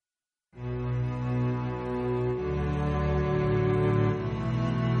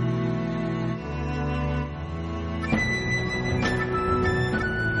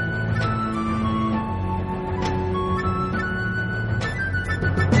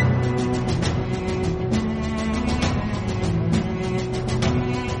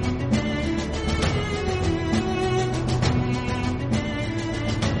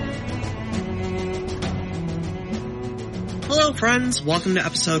friends. Welcome to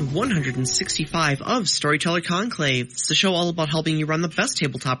episode 165 of Storyteller Conclave. It's the show all about helping you run the best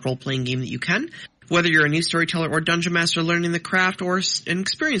tabletop role-playing game that you can. Whether you're a new storyteller or dungeon master learning the craft, or an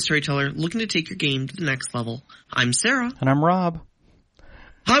experienced storyteller looking to take your game to the next level. I'm Sarah. And I'm Rob.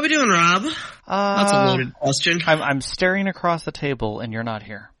 How we doing, Rob? That's a loaded question. I'm staring across the table and you're not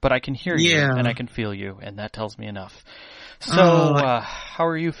here. But I can hear you and I can feel you, and that tells me enough. So, how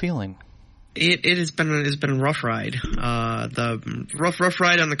are you feeling? It's been a rough ride. The rough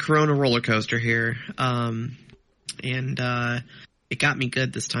ride on the Corona roller coaster here. It got me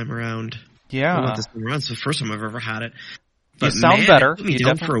good this time around. Yeah. Well, not this time around. It's the first time I've ever had it. But you sound better. It put me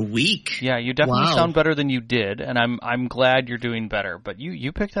down for a week. Yeah, you definitely sound better than you did, and I'm glad you're doing better. But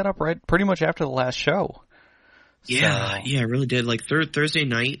you picked that up right pretty much after the last show. Yeah, I really did. Like Thursday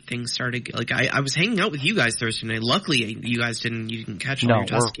night, things started. Like I was hanging out with you guys Thursday night. Luckily, you guys didn't catch all your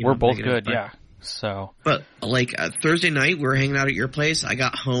tests. No, we're both good. Yeah. So, but like Thursday night, we were hanging out at your place. I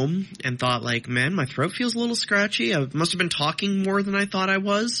got home and thought, like, man, my throat feels a little scratchy. I must have been talking more than I thought I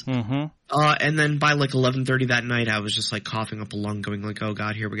was. Mm-hmm. And then by like 11:30 that night, I was just like coughing up a lung, going like, "Oh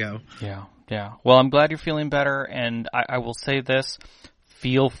God, here we go." Yeah. Well, I'm glad you're feeling better, and I will say this.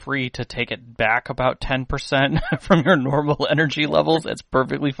 Feel free to take it back about 10% from your normal energy levels. It's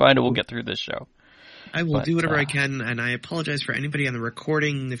perfectly fine, and we'll get through this show. I will do whatever I can, and I apologize for anybody on the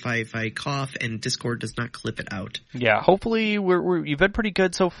recording if I cough and Discord does not clip it out. Yeah, hopefully you've been pretty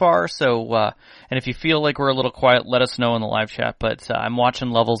good so far. So, and if you feel like we're a little quiet, let us know in the live chat. But I'm watching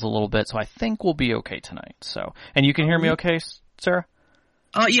levels a little bit, so I think we'll be okay tonight. So, and you can hear me okay, Sarah?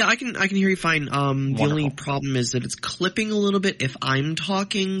 Yeah, I can hear you fine. The Wonderful. only problem is that it's clipping a little bit if I'm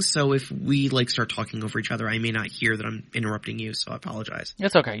talking, so if we start talking over each other, I may not hear that I'm interrupting you, so I apologize.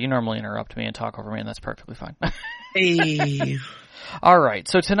 It's okay. You normally interrupt me and talk over me, and that's perfectly fine. Hey. All right.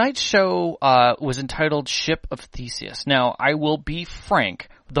 So tonight's show was entitled Ship of Theseus. Now, I will be frank.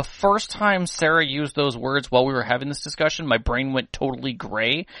 The first time Sarah used those words while we were having this discussion, my brain went totally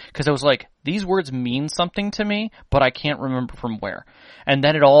gray because I was like, these words mean something to me, but I can't remember from where. And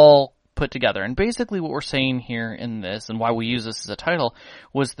then it all put together. And basically what we're saying here in this, and why we use this as a title,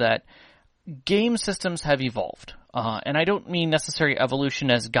 was that game systems have evolved. And I don't mean necessary evolution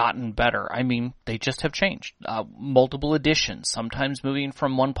has gotten better. I mean, they just have changed. Multiple editions, sometimes moving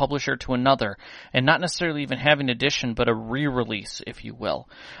from one publisher to another, and not necessarily even having an edition, but a re-release, if you will.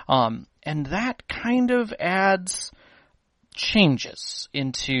 And that kind of adds changes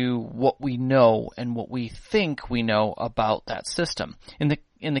into what we know and what we think we know about that system.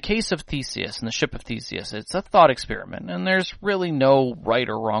 In the case of Theseus and the Ship of Theseus, it's a thought experiment, and there's really no right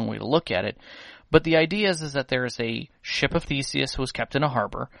or wrong way to look at it. But the idea is that there is a ship of Theseus who is kept in a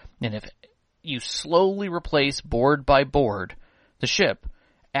harbor, and if you slowly replace board by board the ship,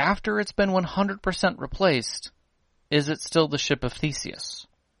 after it's been 100% replaced, is it still the Ship of Theseus?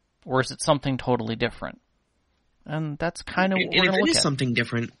 Or is it something totally different? And that's kind of what we're going to look at. And if it is something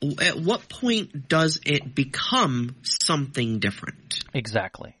different, at what point does it become something different?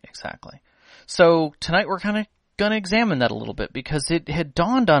 Exactly. So tonight we're kind of going to examine that a little bit, because it had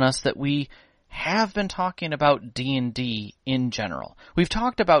dawned on us that we have been talking about D&D in general. We've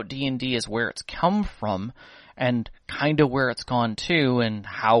talked about D&D as where it's come from and kind of where it's gone to, and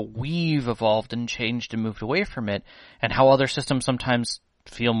how we've evolved and changed and moved away from it, and how other systems sometimes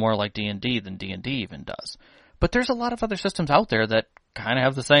feel more like D&D than D&D even does. But there's a lot of other systems out there that kind of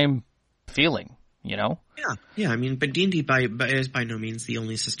have the same feeling, you know? Yeah. I mean, but D&D is by no means the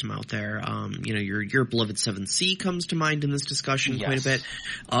only system out there. Your beloved 7th Sea comes to mind in this discussion quite a bit.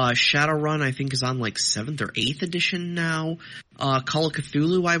 Shadowrun, I think, is on like 7th or 8th edition now. Call of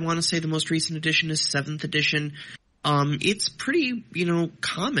Cthulhu, I want to say the most recent edition is 7th edition. It's pretty,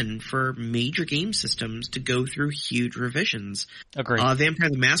 common for major game systems to go through huge revisions. Agreed.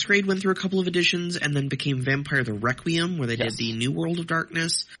 Vampire the Masquerade went through a couple of editions and then became Vampire the Requiem, where they did the New World of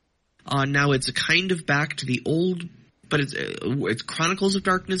Darkness. Now it's kind of back to the old, but it's Chronicles of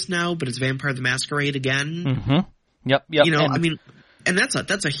Darkness now, but it's Vampire the Masquerade again. Mm-hmm. Yep. And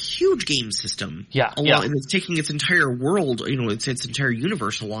that's a huge game system. Yeah. And it's taking its entire world, its entire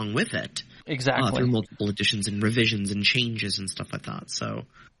universe along with it. Exactly. Through multiple editions and revisions and changes and stuff like that. So.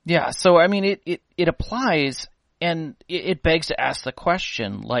 Yeah. So, I mean, it applies, and it begs to ask the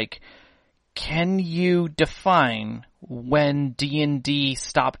question, like, can you define when D&D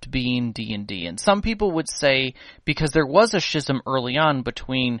stopped being D&D? And some people would say because there was a schism early on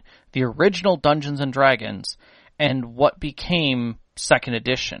between the original Dungeons & Dragons and what became 2nd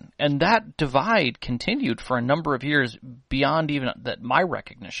edition. And that divide continued for a number of years beyond even my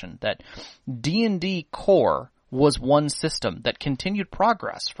recognition, that D&D core was one system that continued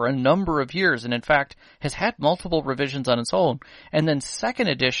progress for a number of years and in fact has had multiple revisions on its own. And then 2nd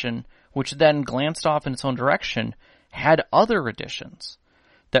edition, which then glanced off in its own direction, had other editions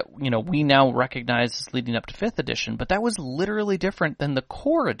that, we now recognize as leading up to 5th edition, but that was literally different than the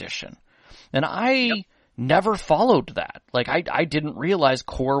core edition. And I never followed that. Like, I didn't realize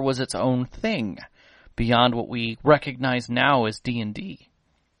core was its own thing beyond what we recognize now as D&D.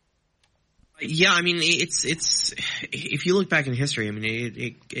 Yeah, I mean, it's if you look back in history, I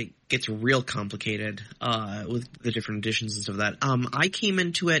mean, it gets real complicated with the different editions and stuff like that. I came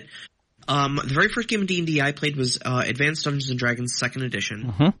into it. The very first game of D&D I played was Advanced Dungeons and Dragons 2nd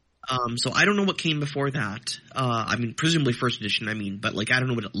edition. Mm-hmm. So I don't know what came before that. I mean, presumably 1st edition. But like I don't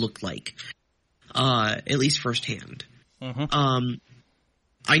know what it looked like. At least firsthand. Mm-hmm.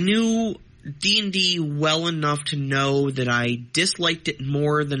 I knew D&D well enough to know that I disliked it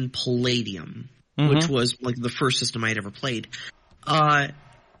more than Palladium, which was like the first system I had ever played.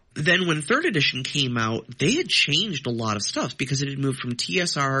 Then when 3rd edition came out, they had changed a lot of stuff because it had moved from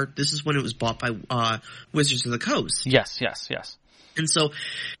TSR. This is when it was bought by Wizards of the Coast. Yes. And so,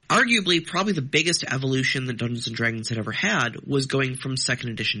 arguably, probably the biggest evolution that Dungeons & Dragons had ever had was going from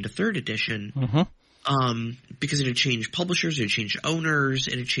 2nd edition to 3rd edition. Because it had changed publishers, it had changed owners,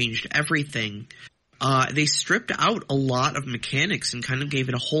 it had changed everything. They stripped out a lot of mechanics and kind of gave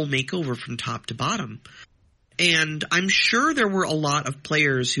it a whole makeover from top to bottom. And I'm sure there were a lot of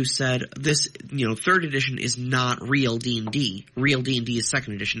players who said this, 3rd edition is not real D&D. Real D&D is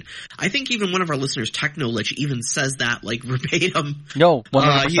 2nd edition. I think even one of our listeners, Technolich, even says that like verbatim. No,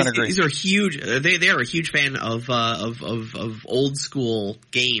 100% agree. These are huge. They are a huge fan of old school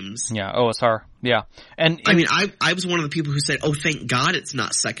games. Yeah, OSR. Yeah, and I mean, I was one of the people who said, "Oh, thank God it's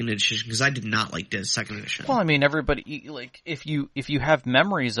not 2nd edition," because I did not like this 2nd edition. Well, I mean, everybody like if you have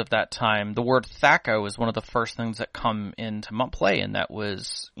memories of that time, the word THAC0 is one of the first things that come into play, and that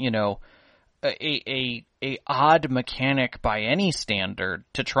was a odd mechanic by any standard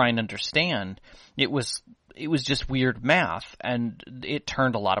to try and understand. It was just weird math, and it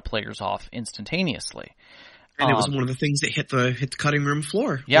turned a lot of players off instantaneously. And it was one of the things that hit the cutting room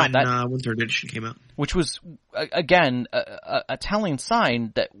floor when 3rd edition came out. Which was, again, a telling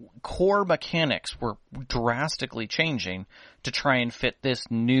sign that core mechanics were drastically changing to try and fit this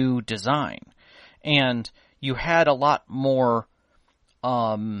new design. And you had a lot more,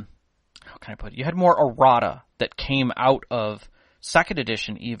 how can I put it? You had more errata that came out of 2nd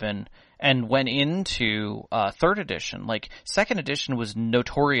edition even, and went into 3rd edition. Like, 2nd edition was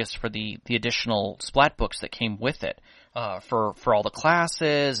notorious for the additional splat books that came with it, for all the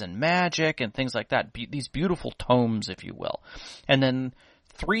classes and magic and things like that. These beautiful tomes, if you will. And then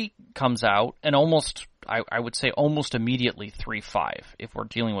 3 comes out, and I would say almost immediately 3.5, if we're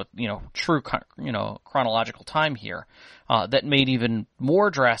dealing with, true, chronological time here, that made even more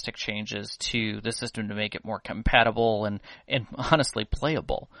drastic changes to the system to make it more compatible and honestly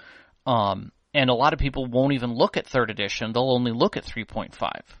playable. And a lot of people won't even look at 3rd edition. They'll only look at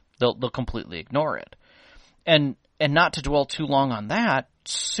 3.5. They'll completely ignore it. And not to dwell too long on that,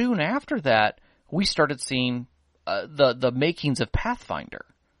 soon after that, we started seeing the makings of Pathfinder,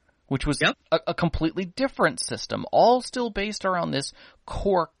 which was a completely different system, all still based around this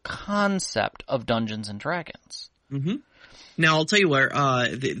core concept of Dungeons and Dragons. Mm-hmm. Now, I'll tell you where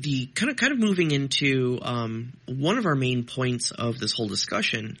the kind of moving into one of our main points of this whole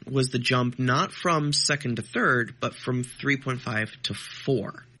discussion was the jump not from 2nd to 3rd, but from 3.5 to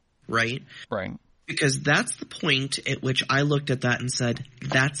 4, right? Right. Because that's the point at which I looked at that and said,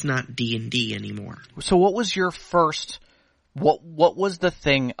 that's not D&D anymore. So what was your first... What was the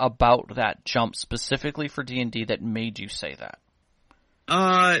thing about that jump specifically for D&D that made you say that?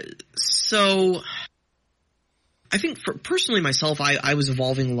 So I think personally myself, I was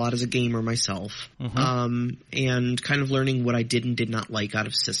evolving a lot as a gamer myself, and kind of learning what I did and did not like out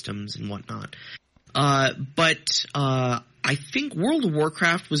of systems and whatnot. But I think World of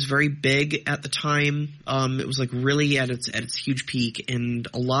Warcraft was very big at the time. It was like really at its huge peak, and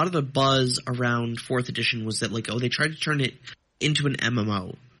a lot of the buzz around 4th edition was that like, they tried to turn it into an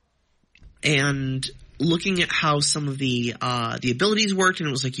MMO. And looking at how some of the abilities worked, and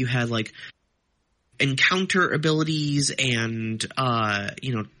it was like you had like encounter abilities and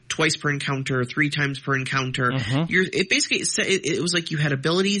twice per encounter, 3 times per encounter. It was like you had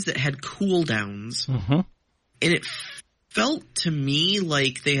abilities that had cooldowns, and it felt to me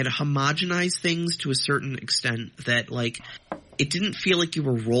like they had homogenized things to a certain extent that like it didn't feel like you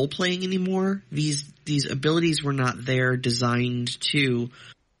were role playing anymore. These abilities were not there designed to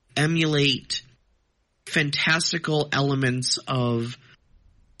emulate fantastical elements of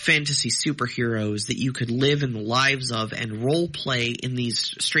fantasy superheroes that you could live in the lives of and role play in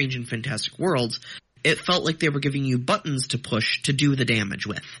these strange and fantastic worlds, it felt like they were giving you buttons to push to do the damage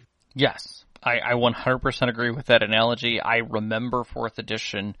with. Yes. I 100% agree with that analogy. I remember 4th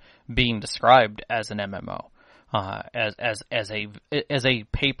edition being described as an MMO, as a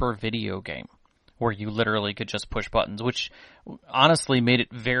paper video game where you literally could just push buttons, which honestly made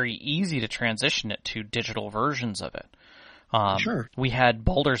it very easy to transition it to digital versions of it. Sure. We had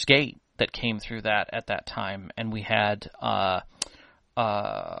Baldur's Gate that came through that at that time, and we had what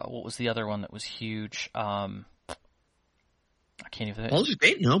was the other one that was huge? I can't even. Baldur's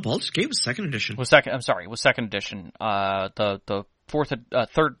Gate? No, Baldur's Gate was 2nd edition. Was 2nd edition. The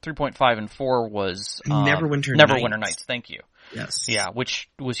 3.5 and 4 was Neverwinter Nights. Thank you. Yes. Yeah, which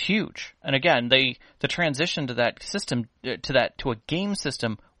was huge. And again, the transition to that system to a game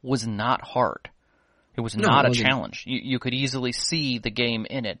system was not hard. It was not a challenge. You could easily see the game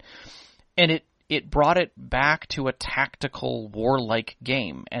in it. And it brought it back to a tactical warlike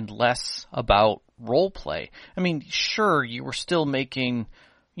game and less about role play. I mean, sure, you were still making,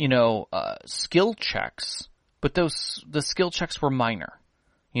 skill checks, but the skill checks were minor.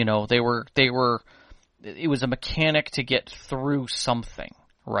 It was a mechanic to get through something,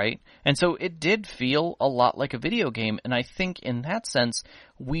 right? And so it did feel a lot like a video game, and I think in that sense,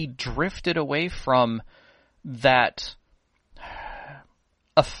 we drifted away from that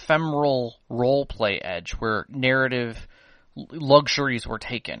ephemeral role-play edge where narrative luxuries were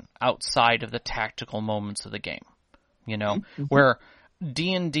taken outside of the tactical moments of the game, mm-hmm. where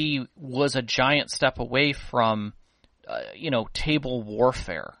D&D was a giant step away from, table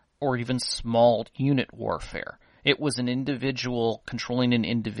warfare or even small unit warfare. It was an individual controlling an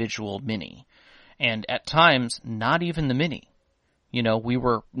individual mini. And at times, not even the mini. We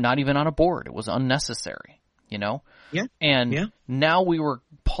were not even on a board. It was unnecessary, Yeah. And now we were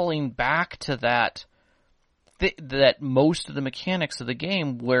pulling back to that most of the mechanics of the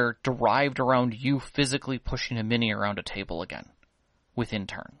game were derived around you physically pushing a mini around a table again within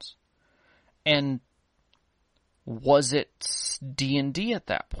turns. And was it D&D at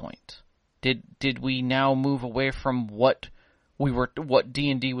that point? Did we now move away from what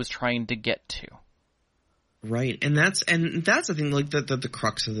D&D was trying to get to? Right, and that's I think like the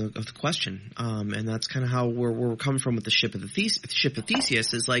crux of the question, and that's kind of how we're coming from with the ship of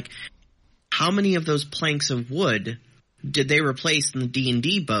Theseus is like, how many of those planks of wood did they replace in the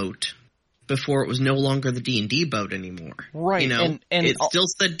D&D boat before it was no longer the D&D boat anymore? Right, and it still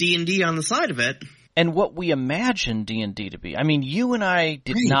said D&D on the side of it. And what we imagined D&D to be. I mean, you and I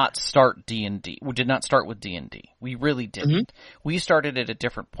did not start D&D. We did not start with D&D. We really didn't. Mm-hmm. We started at a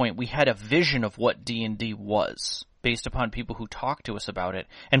different point. We had a vision of what D&D was based upon people who talked to us about it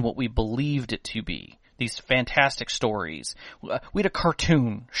and what we believed it to be. These fantastic stories. We had a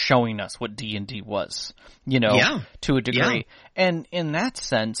cartoon showing us what D&D was, to a degree. Yeah. And in that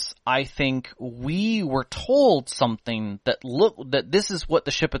sense, I think we were told something that this is what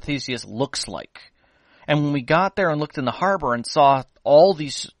the ship of Theseus looks like. And when we got there and looked in the harbor and saw all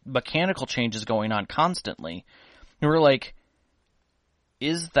these mechanical changes going on constantly, we were like,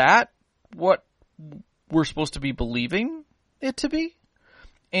 is that what we're supposed to be believing it to be?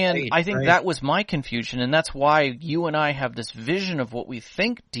 And I think that was my confusion, and that's why you and I have this vision of what we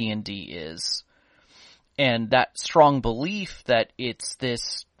think D&D is, and that strong belief that it's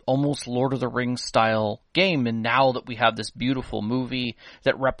this almost Lord of the Rings style game, and now that we have this beautiful movie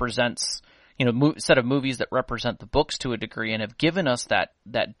that represents set of movies that represent the books to a degree and have given us that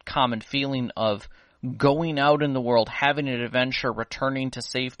common feeling of going out in the world, having an adventure, returning to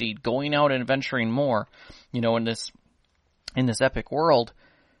safety, going out and adventuring more, in this epic world.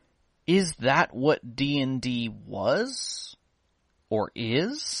 Is that what D&D was? Or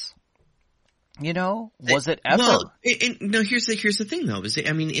is? Was it ever? Well, no, here's the thing though. Is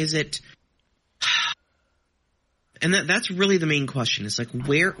it and that's really the main question. It's like,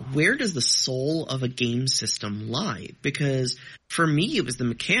 where does the soul of a game system lie? Because for me, it was the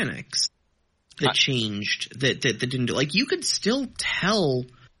mechanics that changed, that didn't do. Like, you could still tell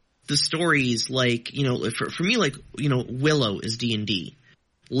the stories, like, for me, like, Willow is D&D.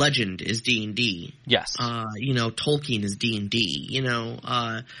 Legend is D&D. Yes. Tolkien is D&D.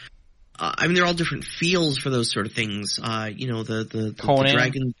 They're all different feels for those sort of things. The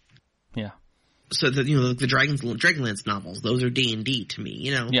dragon. Yeah. So the Dragonlance novels, those are D&D to me,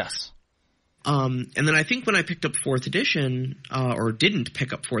 Yes. And then I think when I picked up 4th edition, or didn't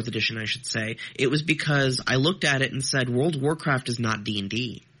pick up 4th edition, I should say, it was because I looked at it and said, World of Warcraft is not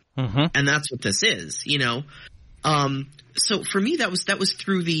D&D. Mm-hmm. And that's what this is, So for me, that was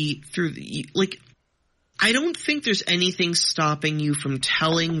through the, like, I don't think there's anything stopping you from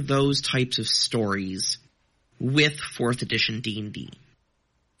telling those types of stories with 4th edition D&D,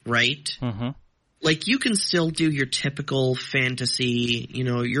 right? Mm-hmm. Like, you can still do your typical fantasy,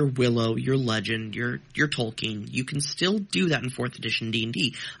 your Willow, your Legend, your Tolkien. You can still do that in 4th edition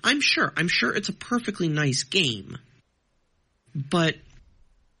D&D. I'm sure it's a perfectly nice game. But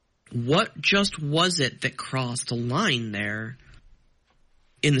what just was it that crossed a line there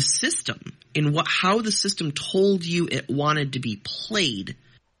in the system? In how the system told you it wanted to be played,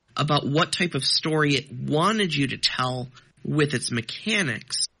 about what type of story it wanted you to tell with its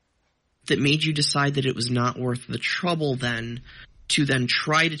mechanics, that made you decide that it was not worth the trouble then to then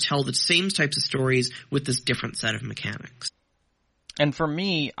try to tell the same types of stories with this different set of mechanics. And for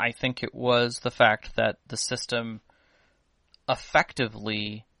me, I think it was the fact that the system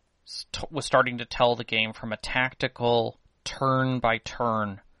effectively was starting to tell the game from a tactical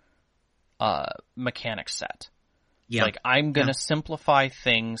turn-by-turn mechanic set. Yeah. Like, I'm going to simplify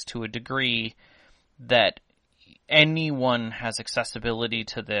things to a degree that anyone has accessibility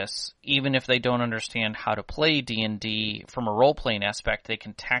to this. Even if they don't understand how to play D&D from a role-playing aspect, they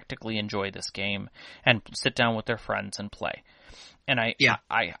can tactically enjoy this game and sit down with their friends and play. And I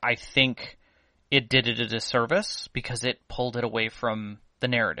think it did it a disservice because it pulled it away from the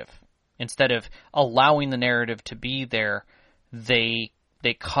narrative. Instead of allowing the narrative to be there, they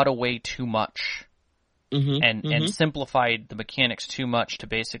cut away too much and simplified the mechanics too much to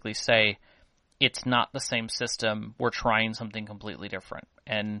basically say, it's not the same system, we're trying something completely different.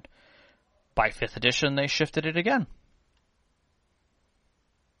 And by 5th edition, they shifted it again.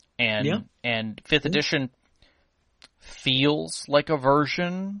 And 5th edition feels like a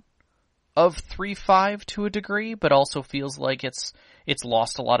version of 3.5 to a degree, but also feels like it's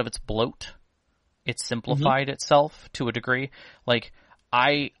lost a lot of its bloat. It's simplified itself to a degree. Like,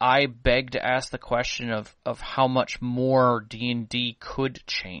 I beg to ask the question of how much more D&D could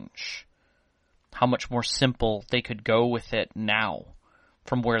change. How much more simple they could go with it now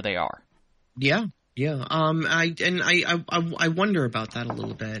from where they are. Yeah. I wonder about that a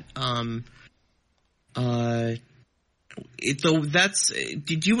little bit. Do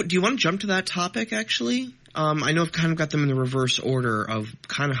you want to jump to that topic actually? I know I've kind of got them in the reverse order of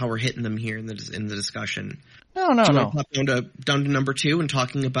kind of how we're hitting them here in the discussion. No. Do you want to pop down to number 2 and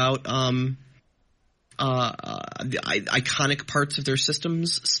talking about the iconic parts of their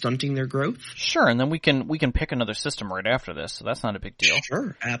systems stunting their growth? Sure, and then we can pick another system right after this, so that's not a big deal.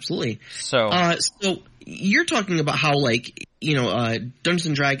 Sure, absolutely. So you're talking about how Dungeons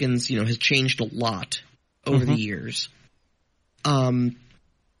and Dragons, has changed a lot over the years. And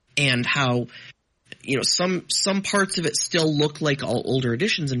how some parts of it still look like all older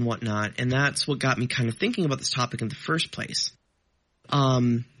editions and whatnot, and that's what got me kind of thinking about this topic in the first place.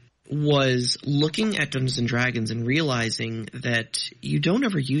 Was looking at Dungeons and Dragons and realizing that you don't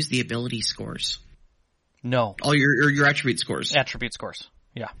ever use the ability scores. No. All your attribute scores. Attribute scores.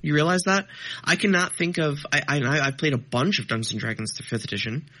 Yeah. You realize that? I cannot think of I've played a bunch of Dungeons and Dragons to 5th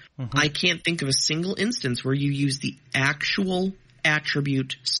edition. I can't think of a single instance where you use the actual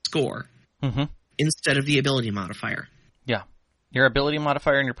attribute score instead of the ability modifier. Yeah. Your ability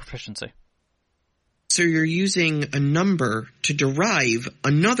modifier and your proficiency. So you're using a number to derive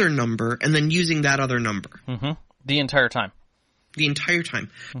another number and then using that other number. The entire time.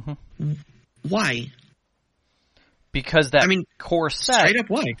 Why? Because core set... Straight up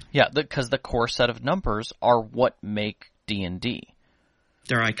why? Yeah, because the core set of numbers are what make D&D.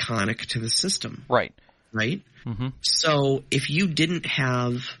 They're iconic to the system. Right. Right? So if you didn't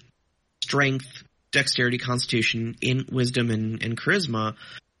have strength, dexterity, constitution, wisdom, and charisma...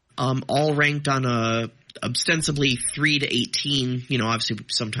 all ranked on a ostensibly 3 to 18, obviously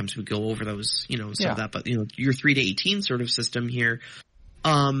sometimes we go over those, some of that, but your 3 to 18 sort of system here.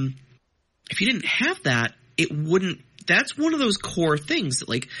 If you didn't have that, it wouldn't, that's one of those core things that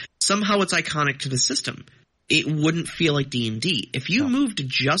like somehow it's iconic to the system. It wouldn't feel like D&D. If you moved to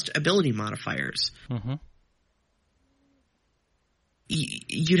just ability modifiers,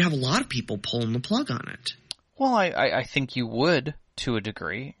 you'd have a lot of people pulling the plug on it. Well, I think you would. To a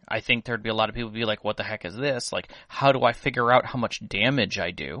degree. I think there'd be a lot of people who'd be like, what the heck is this? Like, how do I figure out how much damage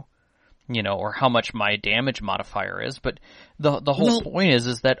I do? Or how much my damage modifier is. But the whole point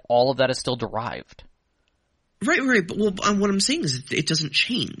is that all of that is still derived. Right. But what I'm saying is it doesn't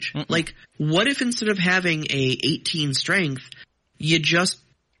change. Like, what if instead of having a 18 strength, you just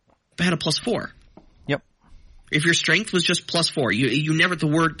had a +4? Yep. If your strength was just +4, you never,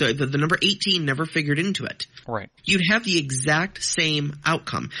 the number 18 never figured into it. Right. You'd have the exact same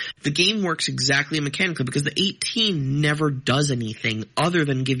outcome. The game works exactly mechanically because the 18 never does anything other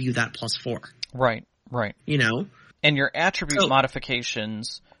than give you that +4. Right. Right. You know? And your attribute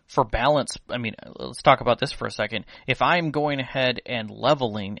modifications for balance, I mean, let's talk about this for a second. If I'm going ahead and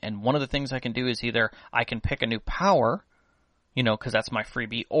leveling, and one of the things I can do is either I can pick a new power, you know, because that's my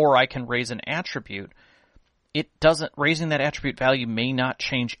freebie, or I can raise an attribute. Raising that attribute value may not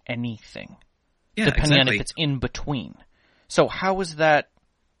change anything. Yeah, depending exactly. on if it's in between. So how is that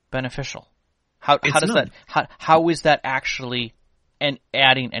beneficial? How is that actually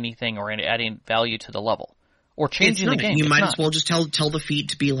adding anything or adding value to the level? Or changing the game? You might as well just tell the feat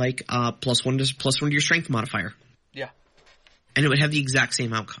to be like +1 to your strength modifier. Yeah. And it would have the exact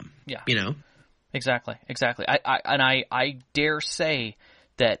same outcome. Yeah. You know? Exactly. I dare say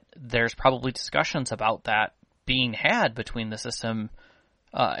that there's probably discussions about that being had between the system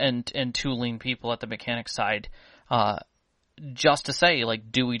and tooling people at the mechanics side, just to say,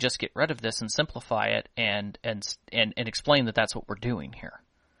 like, do we just get rid of this and simplify it and explain that that's what we're doing here?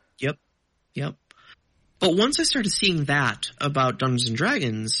 Yep. But once I started seeing that about Dungeons and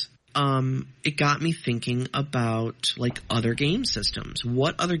Dragons, it got me thinking about, like, other game systems.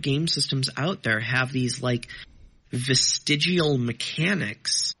 What other game systems out there have these, like, vestigial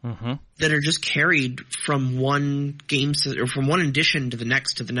mechanics that are just carried from one game or from one edition to the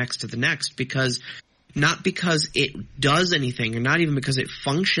next to the next to the next, because not because it does anything, or not even because it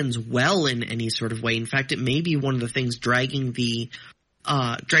functions well in any sort of way. In fact, it may be one of the things dragging the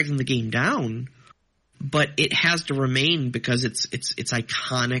game down, but it has to remain because it's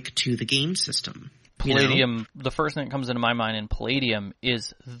iconic to the game system. Palladium, you know? The first thing that comes into my mind in Palladium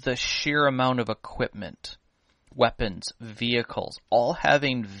is the sheer amount of equipment, weapons, vehicles, all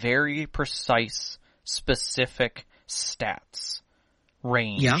having very precise, specific stats.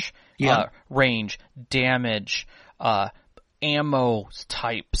 Range, range, damage, ammo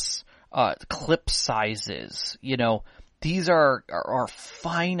types, clip sizes, you know. These are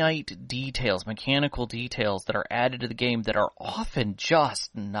finite details, mechanical details that are added to the game that are often just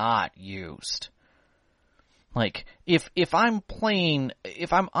not used. Like, if I'm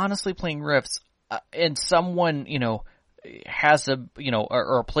honestly playing Rifts, and someone, you know, has a, you know,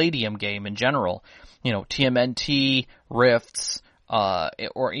 or a Palladium game in general, you know, TMNT, Rifts,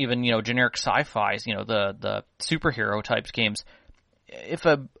 or even, you know, generic sci-fis, you know, the superhero types games, if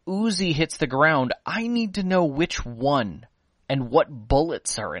a Uzi hits the ground, I need to know which one and what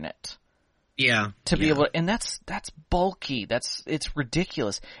bullets are in it. Yeah. To be able to, and that's bulky. It's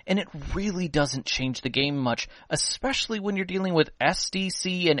ridiculous. And it really doesn't change the game much, especially when you're dealing with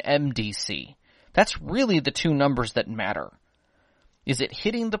SDC and MDC. That's really the two numbers that matter. Is it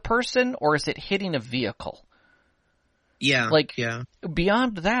hitting the person or is it hitting a vehicle? Yeah. Like,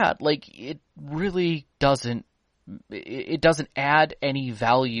 beyond that, like, it really doesn't add any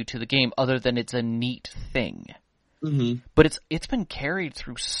value to the game other than it's a neat thing. Mm-hmm. But it's been carried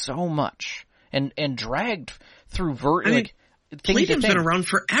through so much and dragged through Palladium's been around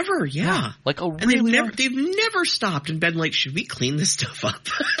forever, yeah. Like a and really they've never stopped and been like, should we clean this stuff up?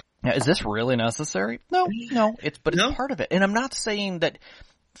 Now, is this really necessary? No, it's part of it. And I'm not saying that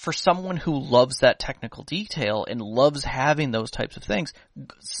for someone who loves that technical detail and loves having those types of things,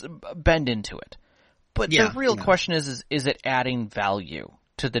 bend into it. But the real question is it adding value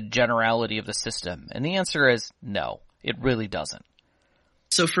to the generality of the system? And the answer is no, it really doesn't.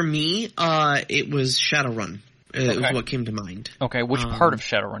 So for me, it was Shadowrun. It was what came to mind. Okay, which part of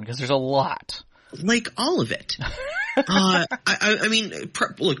Shadowrun? Because there's a lot. Like all of it. I mean,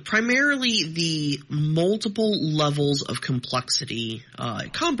 look, primarily the multiple levels of complexity,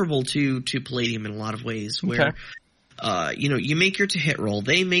 comparable to Palladium in a lot of ways, where, you know, you make your to-hit roll,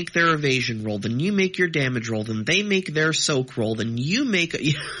 they make their evasion roll, then you make your damage roll, then they make their soak roll, then you make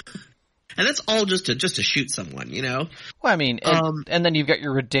and that's all just to shoot someone, you know? Well, I mean, and then you've got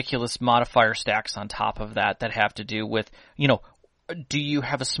your ridiculous modifier stacks on top of that have to do with, you know, do you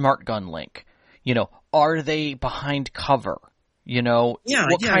have a smart gun link? You know, are they behind cover? You know,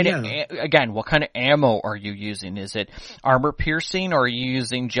 what kind of ammo are you using? Is it armor piercing or are you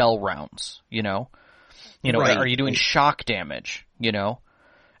using gel rounds? You know, are you doing shock damage? You know,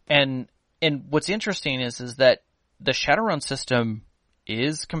 and what's interesting is that the Shadowrun system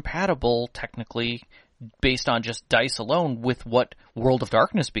is compatible technically based on just dice alone with what World of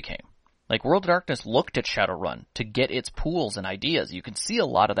Darkness became. Like, World of Darkness looked at Shadowrun to get its pools and ideas. You can see a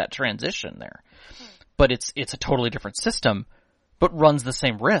lot of that transition there. But it's a totally different system, but runs the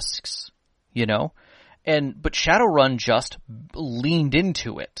same risks, you know? But Shadowrun just leaned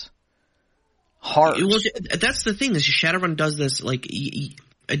into it hard. Well, that's the thing, is Shadowrun does this, like,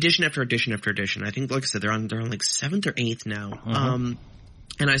 edition after edition after edition. I think, like I said, they're on like 7th or 8th now.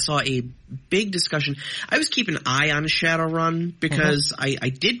 and I saw a big discussion. I was keeping an eye on Shadowrun because I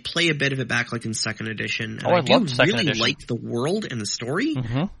did play a bit of it back like in 2nd edition. And I loved 2nd really edition. like the world and the story,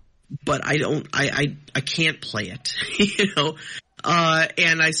 but I can't play it, you know?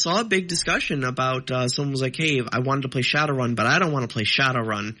 And I saw a big discussion about, someone was like, hey, I wanted to play Shadowrun, but I don't want to play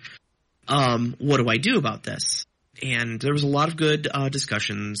Shadowrun. What do I do about this? And there was a lot of good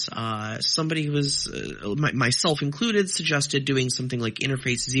discussions. Somebody who was, myself included, suggested doing something like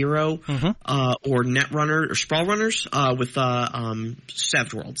Interface Zero or Netrunner or Sprawl Runners with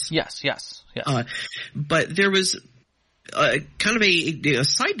Savage Worlds. Yes. But there was kind of a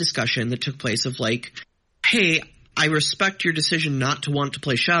side discussion that took place of like, hey, I respect your decision not to want to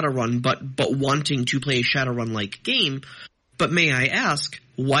play Shadowrun, but wanting to play a Shadowrun-like game. But may I ask,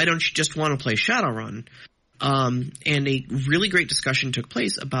 why don't you just want to play Shadowrun? And a really great discussion took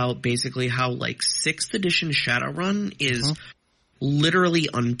place about basically how like 6th edition Shadowrun is literally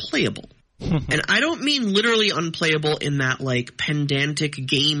unplayable. And I don't mean literally unplayable in that like pedantic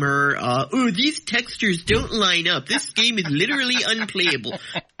gamer, these textures don't line up. This game is literally unplayable.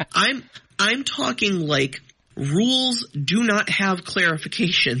 I'm talking like rules do not have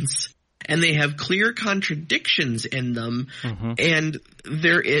clarifications. And they have clear contradictions in them, and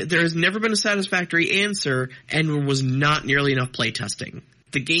there has never been a satisfactory answer, and there was not nearly enough playtesting.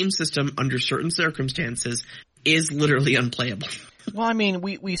 The game system, under certain circumstances, is literally unplayable. Well, I mean,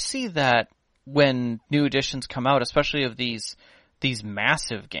 we see that when new editions come out, especially of these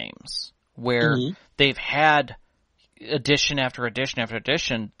massive games, where they've had edition after edition after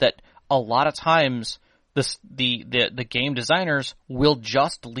edition, that a lot of times the game designers will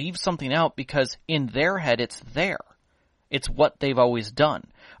just leave something out because in their head it's there. It's what they've always done.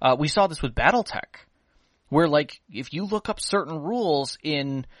 We saw this with BattleTech, where like if you look up certain rules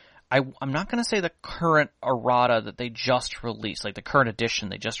in, I'm not going to say the current errata that they just released, like the current edition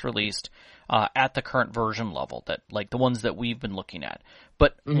they just released at the current version level, that like the ones that we've been looking at,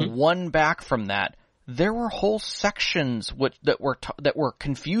 but one back from that. There were whole sections that were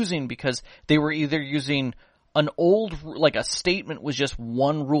confusing because they were either using an old, like a statement was just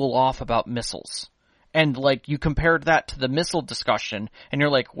one rule off about missiles. And like you compared that to the missile discussion and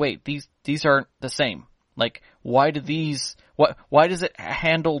you're like, wait, these aren't the same. Like why does it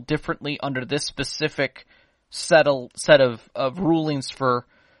handle differently under this specific set of rulings for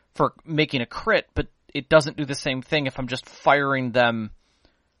making a crit, but it doesn't do the same thing if I'm just firing them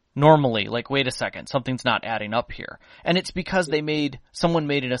normally? Like, wait a second, something's not adding up here. And it's because someone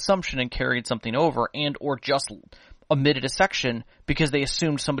made an assumption and carried something over and or just omitted a section because they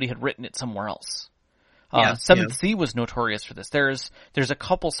assumed somebody had written it somewhere else. 7th Sea was notorious for this. There's a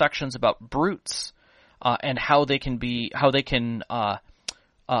couple sections about brutes, and how they can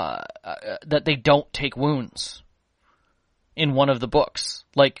that they don't take wounds in one of the books.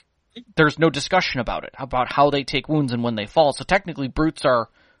 Like, there's no discussion about it, about how they take wounds and when they fall. So technically brutes are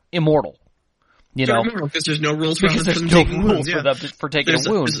immortal, because there's no rules for them for taking a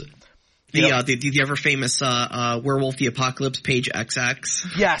wound. The ever famous Werewolf the Apocalypse page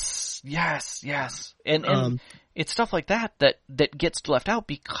XX. Yes. And it's stuff like that gets left out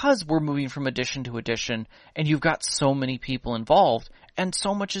because we're moving from edition to edition, and you've got so many people involved, and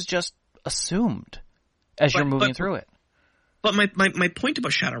so much is just assumed as you're moving through it. But my point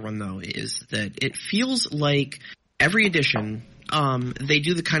about Shadowrun though is that it feels like every edition, they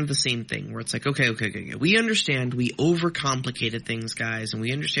do the same thing where it's like, okay. We understand we overcomplicated things, guys, and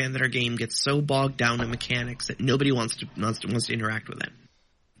we understand that our game gets so bogged down in mechanics that nobody wants to interact with it.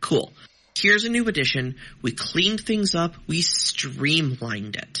 Cool. Here's a new edition. We cleaned things up. We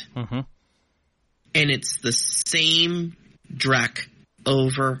streamlined it. And it's the same dreck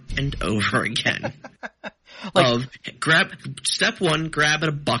over and over again. Step 1, grab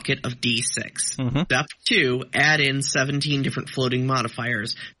a bucket of D6. Step 2, add in 17 different floating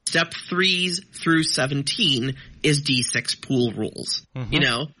modifiers. Step 3 through 17 is D6 pool rules.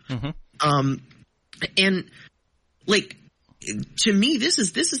 And like, to me, this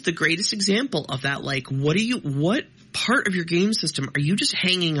is the greatest example of that. Like, what part of your game system are you just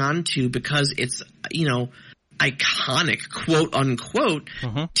hanging on to because it's, iconic, quote unquote,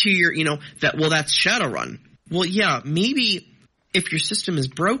 to your, that's Shadowrun. Well, yeah, maybe if your system is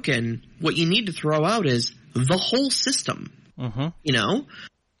broken, what you need to throw out is the whole system.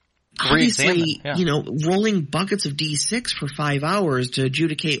 Obviously, rolling buckets of D6 for 5 hours to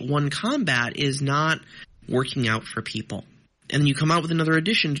adjudicate one combat is not working out for people. And you come out with another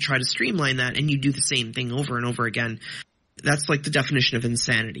edition to try to streamline that, and you do the same thing over and over again. That's like the definition of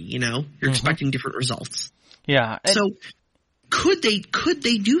insanity, You're expecting different results. Yeah. So could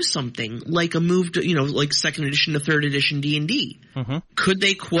they do something like a move to, like second edition to third edition D&D? Mm-hmm. Could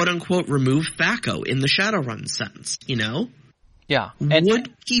they quote unquote remove THAC0 in the Shadowrun sense? Yeah.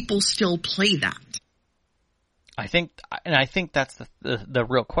 Would people still play that? I think that's the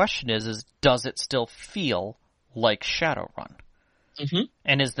real question is does it still feel like Shadowrun? Mm-hmm.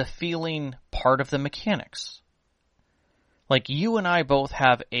 And is the feeling part of the mechanics? Like, you and I both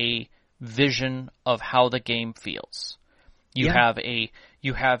have a vision of how the game feels. You have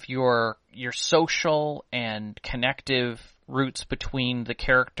your social and connective roots between the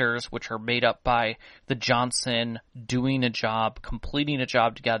characters, which are made up by the Johnson doing a job, completing a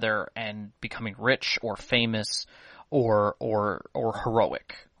job together, and becoming rich or famous or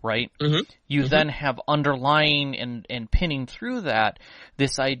heroic, right? Mm-hmm. You then have underlying and pinning through that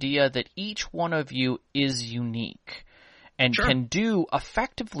this idea that each one of you is unique and can do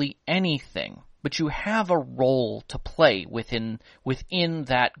effectively anything, but you have a role to play within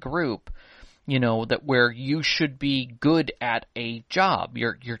that group, that where you should be good at a job.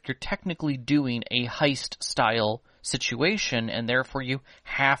 You're technically doing a heist style situation, and therefore you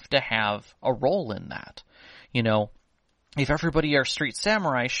have to have a role in that. If everybody are street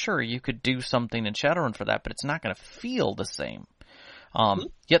samurai, sure, you could do something in Shadowrun for that, but it's not going to feel the same.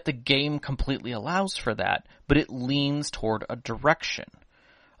 Yet the game completely allows for that, but it leans toward a direction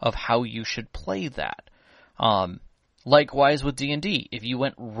of how you should play that. Likewise with D&D, if you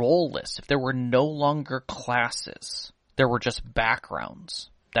went role-less, if there were no longer classes, there were just backgrounds,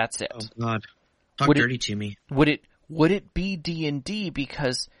 that's it. Oh God, talk dirty to me. Would it be D&D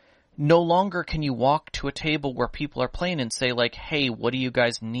because no longer can you walk to a table where people are playing and say like, hey, what do you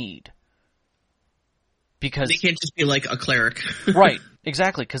guys need? Because they can't just be like a cleric. Right,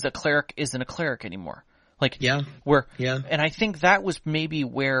 exactly, because a cleric isn't a cleric anymore. And I think that was maybe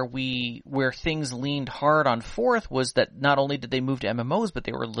where things leaned hard on fourth, was that not only did they move to MMOs, but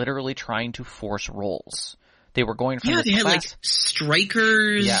they were literally trying to force roles. They were going from they had like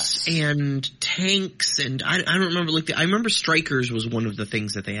strikers and tanks, and I don't remember I remember strikers was one of the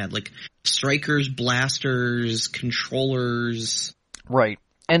things that they had, like strikers, blasters, controllers. Right.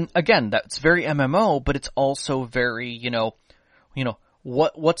 And again, that's very MMO, but it's also very,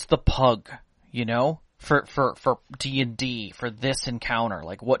 what's the pug, for D&D, for this encounter?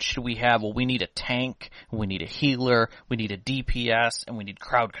 Like, what should we have? Well, we need a tank, we need a healer, we need a DPS, and we need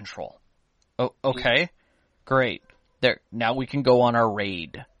crowd control. Oh, okay. Great. There, now we can go on our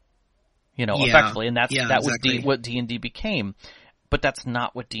raid. Effectively, and that exactly. was what D&D became. But that's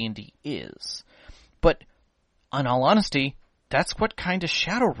not what D&D is. But, in all honesty, that's what kind of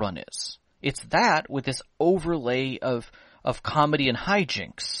Shadowrun is. It's that with this overlay of comedy and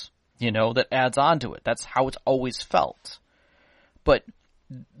hijinks, that adds on to it. That's how it's always felt. But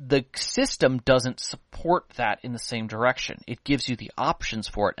the system doesn't support that in the same direction. It gives you the options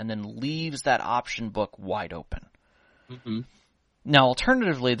for it and then leaves that option book wide open. Mm-hmm. Now,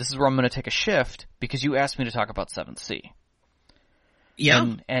 alternatively, this is where I'm going to take a shift, because you asked me to talk about 7th Sea.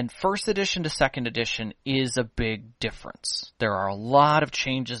 Yeah. And first edition to second edition is a big difference. There are a lot of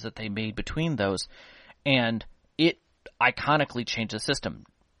changes that they made between those, and it iconically changed the system.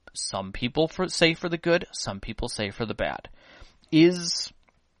 Some people say for the good, some people say for the bad. Is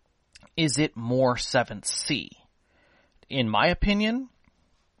it more 7th Sea? In my opinion,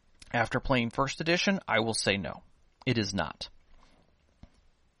 after playing first edition, I will say no. It is not.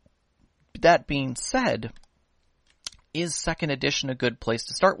 That being said, is second edition a good place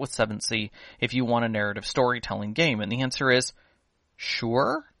to start with 7th Sea if you want a narrative storytelling game? And the answer is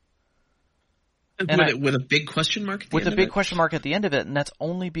sure. With a big question mark at the end of it? With a big question mark at the end of it, and that's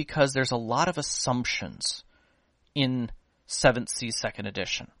only because there's a lot of assumptions in 7th Sea second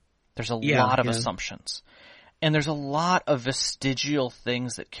edition. There's a lot of assumptions. And there's a lot of vestigial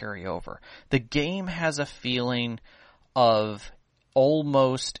things that carry over. The game has a feeling of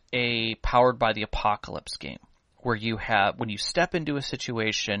almost a Powered by the Apocalypse game, where you have, when you step into a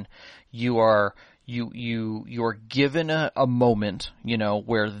situation, you are given a moment,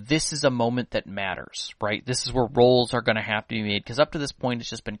 where this is a moment that matters, right? This is where roles are going to have to be made, because up to this point it's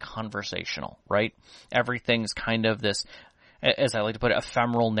just been conversational, right? Everything's kind of this, as I like to put it,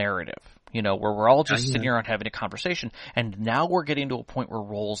 ephemeral narrative, where we're all just sitting around having a conversation, and now we're getting to a point where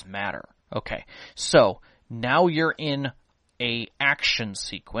roles matter. Okay, so now you're in a action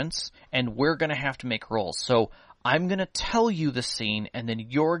sequence, and we're going to have to make roles. So I'm going to tell you the scene, and then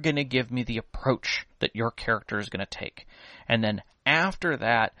you're going to give me the approach that your character is going to take. And then after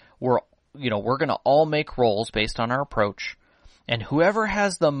that, we're going to all make roles based on our approach, and whoever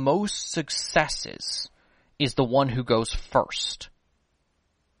has the most successes is the one who goes first.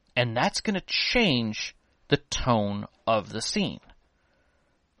 And that's going to change the tone of the scene.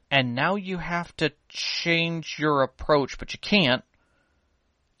 And now you have to change your approach, but you can't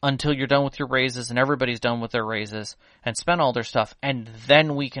until you're done with your raises and everybody's done with their raises and spent all their stuff, and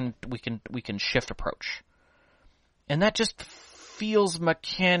then we can shift approach. And that just feels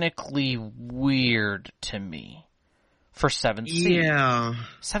mechanically weird to me for 7th Sea. Yeah.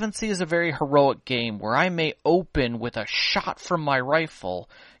 7th Sea is a very heroic game where I may open with a shot from my rifle,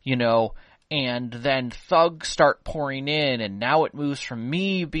 and then thugs start pouring in, and now it moves from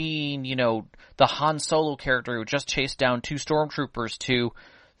me being, the Han Solo character who just chased down 2 stormtroopers to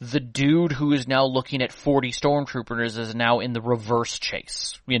the dude who is now looking at 40 stormtroopers is now in the reverse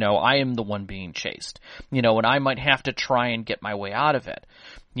chase. I am the one being chased. And I might have to try and get my way out of it.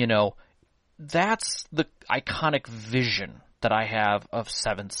 That's the iconic vision that I have of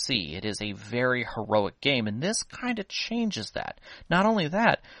 7th Sea. It is a very heroic game, and this kind of changes that. Not only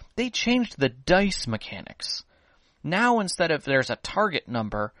that, they changed the dice mechanics. Now instead of there's a target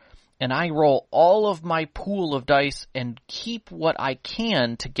number, and I roll all of my pool of dice and keep what I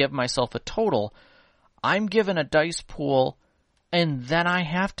can to give myself a total, I'm given a dice pool, and then I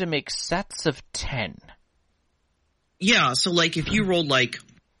have to make sets of 10. Yeah, so if you rolled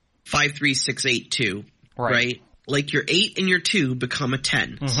 5, 3, 6, 8, 2, right? Your 8 and your 2 become a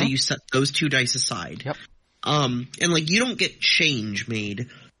 10. Mm-hmm. So you set those 2 dice aside. Yep. And you don't get change made.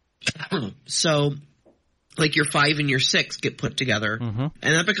 So your 5 and your 6 get put together, mm-hmm.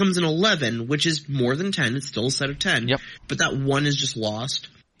 and that becomes an 11, which is more than 10. It's still a set of 10. Yep. But that 1 is just lost.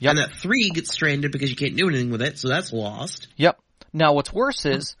 Yep. And that 3 gets stranded because you can't do anything with it, so that's lost. Yep. Now what's worse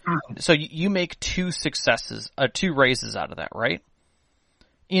is, so you make 2 raises out of that, right?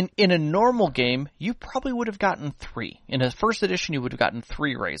 In a normal game, you probably would have gotten 3. In a first edition, you would have gotten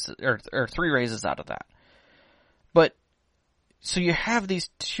 3 raises, or 3 raises out of that. But, so you have these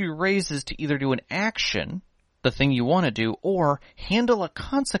 2 raises to either do an action, the thing you want to do, or handle a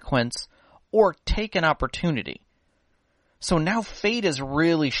consequence, or take an opportunity. So now fate is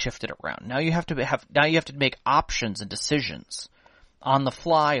really shifted around. Now you have to make options and decisions on the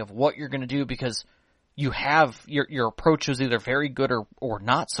fly of what you're going to do, because you have your approach is either very good or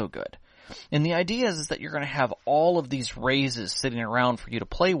not so good. And the idea is that you're going to have all of these raises sitting around for you to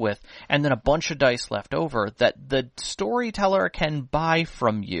play with, and then a bunch of dice left over that the storyteller can buy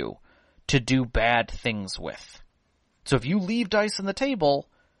from you to do bad things with. So if you leave dice on the table,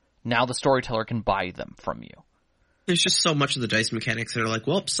 now the storyteller can buy them from you. There's just so much of the dice mechanics that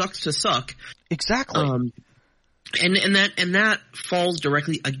are sucks to suck. Exactly. And that falls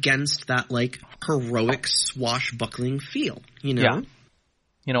directly against that heroic swashbuckling feel, Yeah.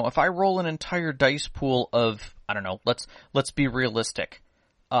 If I roll an entire dice pool of, I don't know, let's be realistic,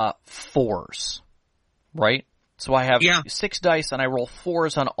 4s, right? So I have 6 dice and I roll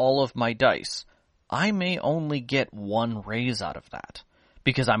 4s on all of my dice. I may only get 1 raise out of that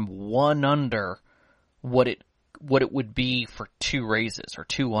because I'm 1 under what it would be for 2 raises, or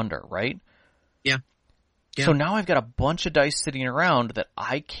 2 under, right? Yeah. Yeah. So now I've got a bunch of dice sitting around that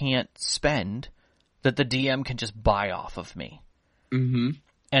I can't spend, that the DM can just buy off of me. Mm-hmm.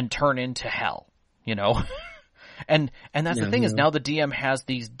 And turn into hell, and that's the thing is now the DM has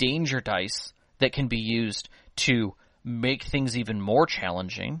these danger dice that can be used to make things even more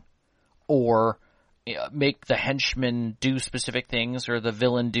challenging, or make the henchman do specific things, or the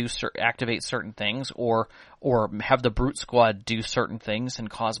villain activate certain things, or have the brute squad do certain things and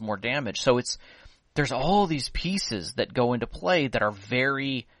cause more damage. So there's all these pieces that go into play that are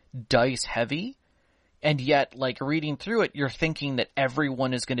very dice heavy, and yet, reading through it, you're thinking that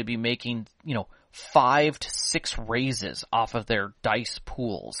everyone is going to be making, 5 to 6 raises off of their dice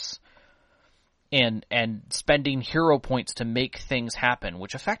pools, and spending hero points to make things happen,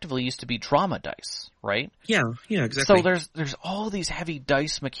 which effectively used to be drama dice, right? Yeah, exactly. So there's all these heavy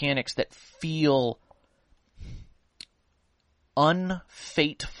dice mechanics that feel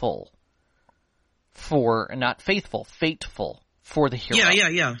unfaithful fateful for the hero.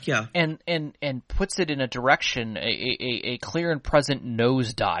 Yeah. And puts it in a direction, a clear and present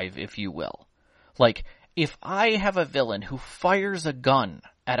nosedive, if you will. If I have a villain who fires a gun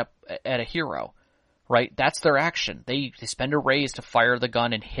at a hero, right? That's their action. They spend a raise to fire the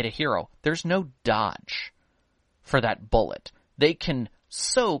gun and hit a hero. There's no dodge for that bullet. They can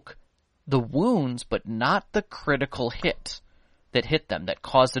soak the wounds, but not the critical hit that hit them, that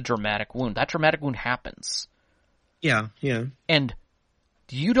caused a dramatic wound. That dramatic wound happens. Yeah. And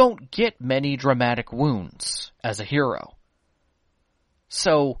you don't get many dramatic wounds as a hero.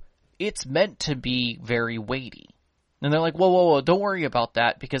 So it's meant to be very weighty. And they're like, whoa, don't worry about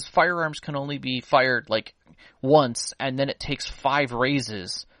that, because firearms can only be fired once, and then it takes 5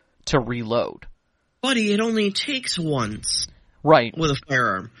 raises to reload. Buddy, it only takes once. Right. With a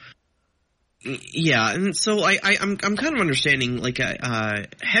firearm. Yeah, and so I'm kind of understanding, like,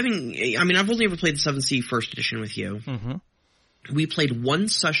 having, I mean, I've only ever played the 7th First Edition with you. Mm-hmm. We played one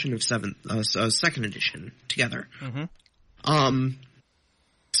session of Second Edition together. Mm-hmm.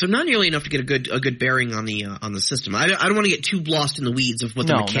 So not nearly enough to get a good bearing on the system. I don't want to get too lost in the weeds of what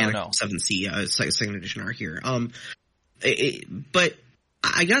the mechanics of 7th Second Edition are here. But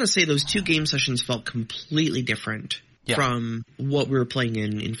I gotta say, those 2 game sessions felt completely different from what we were playing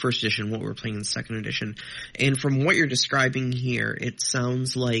in First Edition, what we were playing in Second Edition. And from what you're describing here, it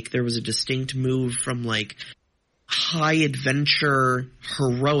sounds like there was a distinct move from, like, high adventure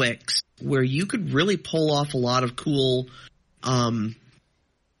heroics, where you could really pull off a lot of cool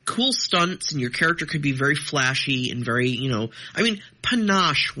stunts, and your character could be very flashy and very, you know, I mean,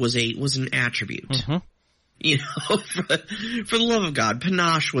 panache was an attribute. Mm-hmm. You know, for the love of God,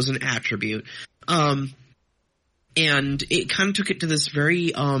 panache was an attribute. And it kind of took it to this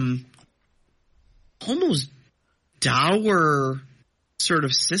very, almost dour sort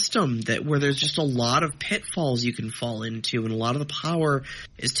of system where there's just a lot of pitfalls you can fall into, and a lot of the power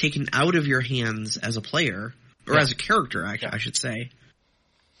is taken out of your hands as a player, or as a character, I should say.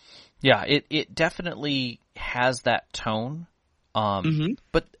 Yeah, it definitely has that tone,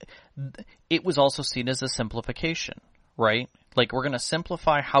 but it was also seen as a simplification, right? Like, we're going to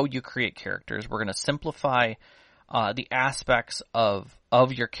simplify how you create characters. We're going to simplify the aspects of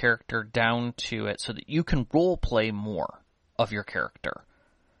your character down to it so that you can role play more of your character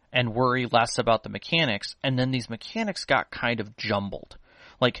and worry less about the mechanics. And then these mechanics got kind of jumbled.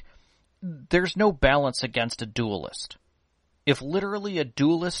 Like, there's no balance against a duelist. If literally a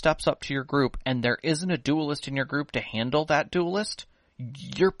duelist steps up to your group and there isn't a duelist in your group to handle that duelist,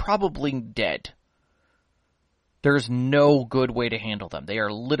 you're probably dead. There's no good way to handle them. They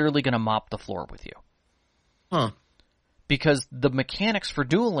are literally going to mop the floor with you. Huh. Because the mechanics for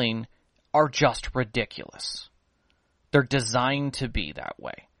dueling are just ridiculous. They're designed to be that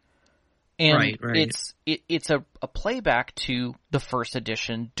way. And right. it's a playback to the First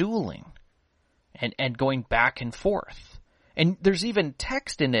Edition dueling and going back and forth. And there's even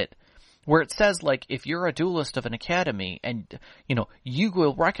text in it where it says, like, if you're a duelist of an academy and, you know, you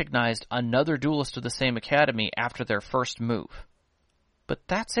will recognize another duelist of the same academy after their first move. But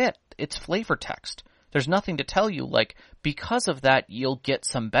that's it. It's flavor text. There's nothing to tell you, like, because of that, you'll get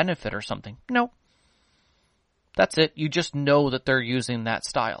some benefit or something. No. That's it. You just know that they're using that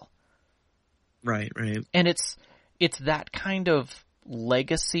style. Right. And it's that kind of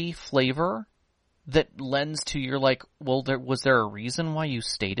legacy flavor that lends to your, like, well, was there a reason why you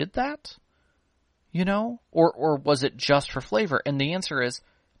stated that? You know? Or was it just for flavor? And the answer is,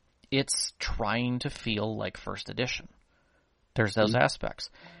 it's trying to feel like First Edition. There's those aspects.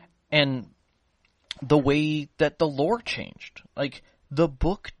 And the way that the lore changed. Like, the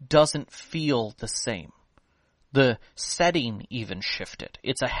book doesn't feel the same. The setting even shifted.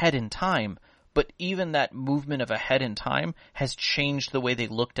 It's ahead in time, but even that movement of ahead in time has changed the way they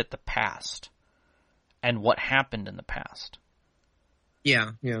looked at the past and what happened in the past.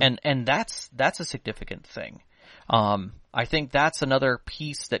 Yeah. And that's a significant thing. I think that's another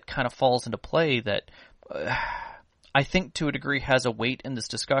piece that kind of falls into play that I think to a degree has a weight in this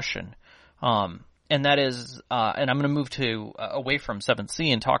discussion. And that is, and I'm going to move to away from 7th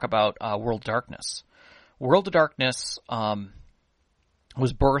Sea and talk about World of Darkness. World of Darkness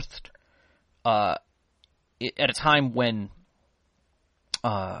was birthed at a time when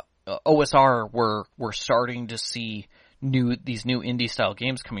OSR were starting to see these new indie style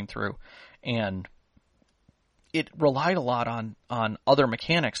games coming through, and it relied a lot on other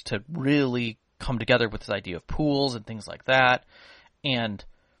mechanics to really come together with this idea of pools and things like that. And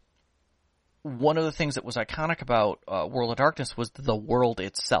one of the things that was iconic about World of Darkness was the world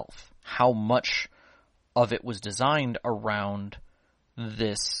itself. How much of it was designed around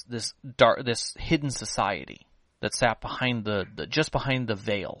this hidden society that sat behind just behind the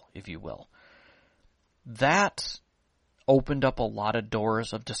veil, if you will. That opened up a lot of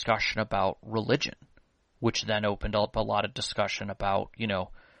doors of discussion about religion, which then opened up a lot of discussion about,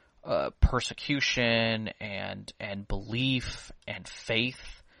 persecution and belief and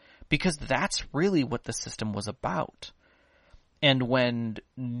faith, because that's really what the system was about. And when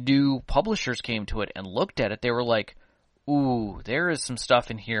new publishers came to it and looked at it, they were like, ooh, there is some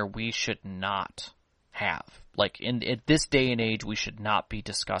stuff in here we should not have. Like, at this day and age, we should not be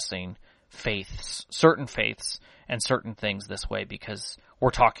discussing certain faiths and certain things this way, because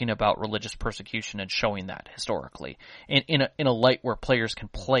we're talking about religious persecution and showing that historically in a light where players can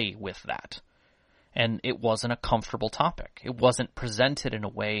play with that. And it wasn't a comfortable topic. It wasn't presented in a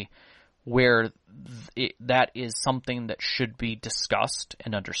way where that is something that should be discussed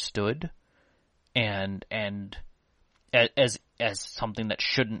and understood, and as something that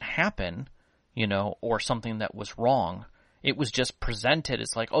shouldn't happen, or something that was wrong. It was just presented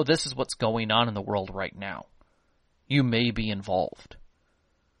as like, oh, this is what's going on in the world right now. You may be involved,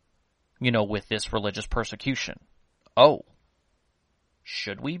 with this religious persecution. Oh,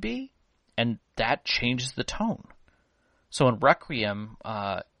 should we be? And that changes the tone. So in Requiem,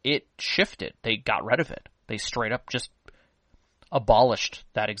 it shifted. They got rid of it. They straight up just abolished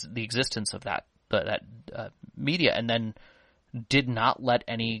the existence of that media, and then did not let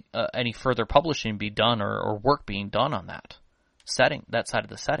any further publishing be done or work being done on that side of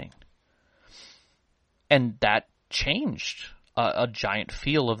the setting. And that changed a giant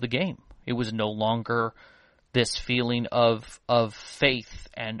feel of the game. It was no longer this feeling of faith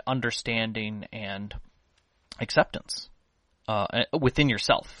and understanding and acceptance within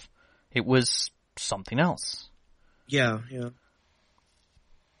yourself. It was something else. Yeah.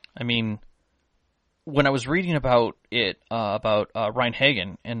 I mean, when I was reading about it, about Ryan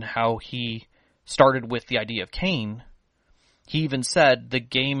Hagen and how he started with the idea of Cain, he even said the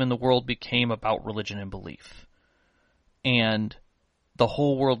game and the world became about religion and belief. And the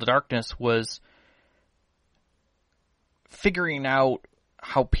whole World of Darkness was figuring out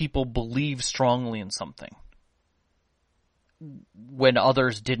how people believe strongly in something when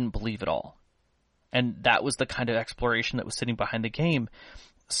others didn't believe at all. And that was the kind of exploration that was sitting behind the game.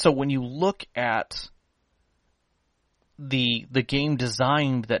 So when you look at the game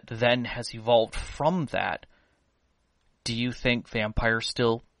design that then has evolved from that, do you think Vampire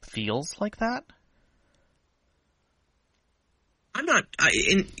still feels like that? I'm not.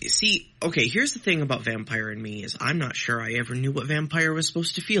 Okay, here's the thing about Vampire and me is I'm not sure I ever knew what Vampire was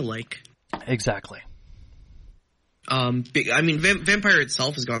supposed to feel like. Exactly. Vampire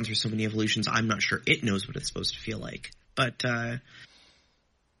itself has gone through so many evolutions, I'm not sure it knows what it's supposed to feel like. But I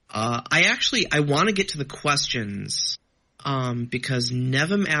want to get to the questions because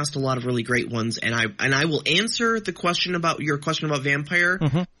Nevim asked a lot of really great ones, and I will answer the question about your question about Vampire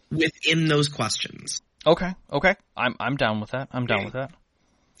within those questions. Okay. I'm down with that.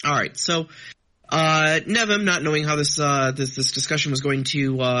 All right. So, Nevim, not knowing how this discussion was going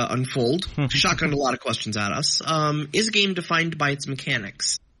to unfold, shotgunned a lot of questions at us. Is a game defined by its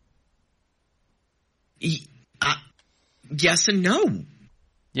mechanics? Yes and no.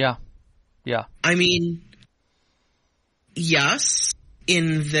 Yeah. I mean, yes,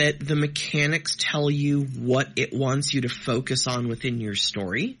 in that the mechanics tell you what it wants you to focus on within your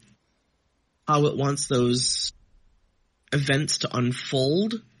story, how it wants those events to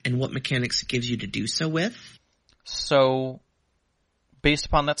unfold, and what mechanics it gives you to do so with. So, based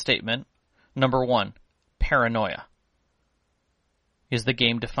upon that statement, number one, paranoia. Is the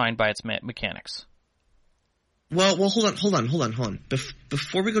game defined by its mechanics? Well, hold on.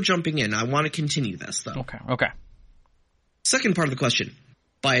 Before we go jumping in, I want to continue this, though. Okay. Second part of the question.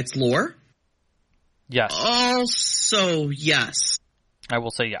 By its lore? Yes. Also, yes. I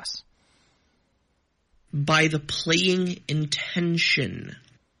will say yes. By the playing intention?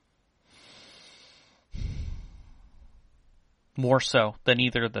 More so than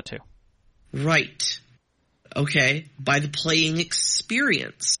either of the two. Right. Okay. By the playing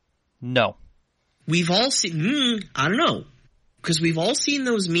experience? No. We've all seen, I don't know, because we've all seen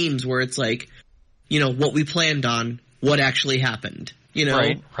those memes where it's like, what we planned on, what actually happened,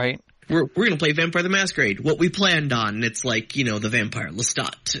 Right. We're going to play Vampire the Masquerade, what we planned on, and it's like, the vampire,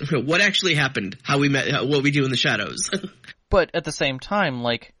 Lestat. What actually happened, how we met, what we do in the shadows. But at the same time,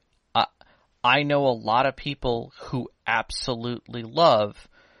 I know a lot of people who absolutely love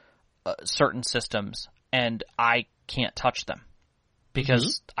certain systems, and I can't touch them.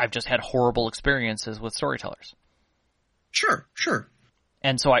 Because I've just had horrible experiences with storytellers. Sure.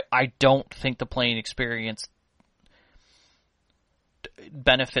 And so I don't think the playing experience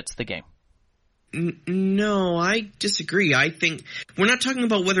benefits the game. No, I disagree. I think we're not talking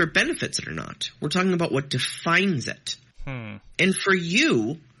about whether it benefits it or not. We're talking about what defines it. And for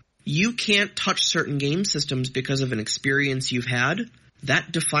you can't touch certain game systems because of an experience you've had.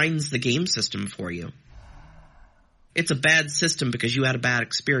 That defines the game system for you. It's a bad system because you had a bad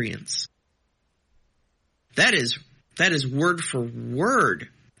experience. That is word for word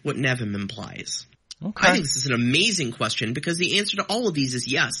what Nevim implies. Okay. I think this is an amazing question because the answer to all of these is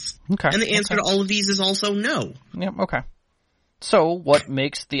yes. Okay. And the answer to all of these is also no. Yep, okay. So what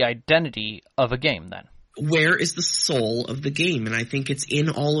makes the identity of a game then? Where is the soul of the game? And I think it's in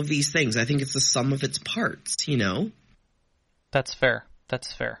all of these things. I think it's the sum of its parts, That's fair.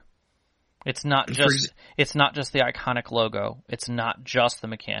 It's not just the iconic logo. It's not just the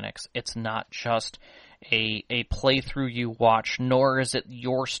mechanics. It's not just a playthrough you watch, nor is it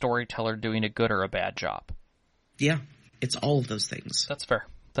your storyteller doing a good or a bad job. Yeah, it's all of those things. That's fair.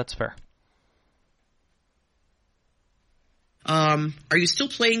 Are you still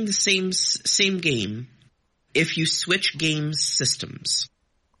playing the same game if you switch game systems?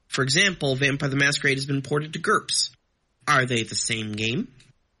 For example, Vampire the Masquerade has been ported to GURPS. Are they the same game?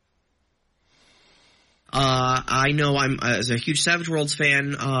 I know as a huge Savage Worlds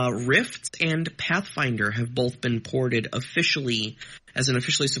fan, Rift and Pathfinder have both been ported officially as an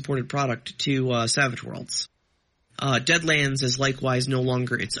officially supported product to Savage Worlds. Deadlands is likewise no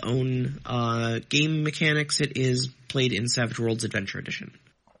longer its own game mechanics. It is played in Savage Worlds Adventure Edition.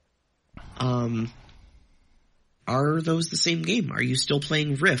 Are those the same game? Are you still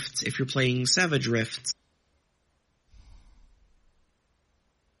playing Rifts if you're playing Savage Rifts?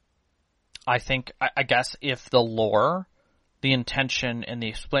 I guess if the lore, the intention, and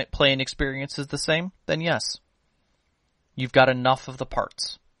the playing experience is the same, then yes. You've got enough of the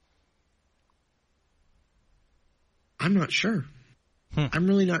parts. I'm not sure. I'm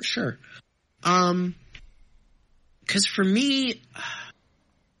really not sure. 'Cause for me,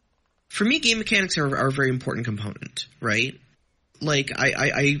 game mechanics are a very important component, right? Like,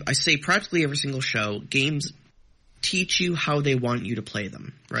 I say practically every single show, games teach you how they want you to play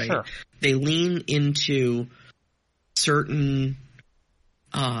them, right? Sure. They lean into certain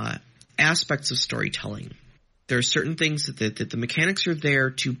aspects of storytelling. There are certain things that the mechanics are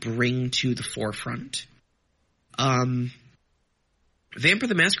there to bring to the forefront. Vampire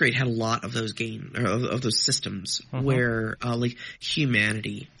the Masquerade had a lot of those of those systems where like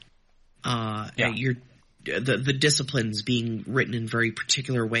humanity, the disciplines being written in very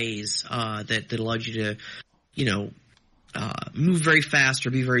particular ways that allowed you to, move very fast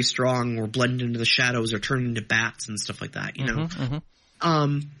or be very strong or blend into the shadows or turn into bats and stuff like that,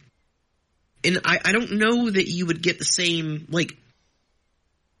 And I don't know that you would get the same, like,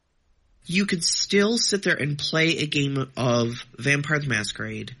 you could still sit there and play a game of Vampire the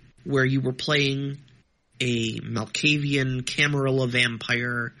Masquerade where you were playing a Malkavian Camarilla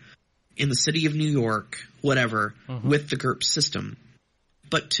vampire in the city of New York, whatever, with the GURPS system.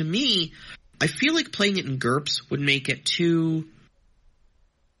 But to me, I feel like playing it in GURPS would make it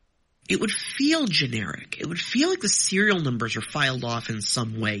it would feel generic. It would feel like the serial numbers are filed off in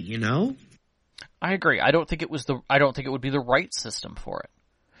some way, I agree. I don't think it would be the right system for it.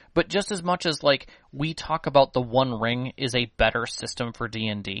 But just as much as, like, we talk about the One Ring is a better system for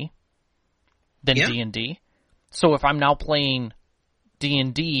D&D than D&D. So if I'm now playing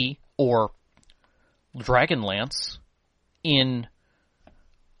D&D or Dragonlance in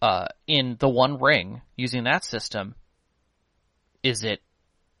the One Ring using that system, is it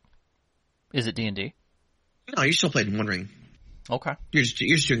D&D? No, you're still playing One Ring. Okay. You're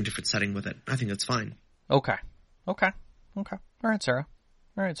just doing a different setting with it. I think that's fine. Okay. All right, Sarah.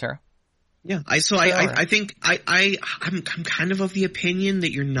 Yeah, I think I'm kind of the opinion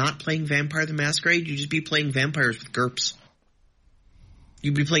that you're not playing Vampire the Masquerade. You'd just be playing vampires with GURPS.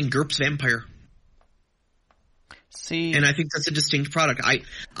 You'd be playing GURPS Vampire. See, and I think that's a distinct product.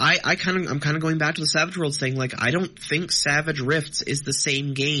 I'm kind of going back to the Savage Worlds thing. Like, I don't think Savage Rifts is the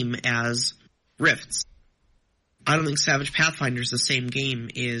same game as Rifts. I don't think Savage Pathfinder is the same game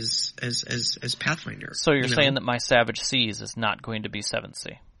as Pathfinder. So you're saying that my Savage Seas is not going to be 7th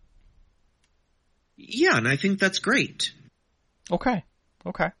Sea? Yeah, and I think that's great. Okay.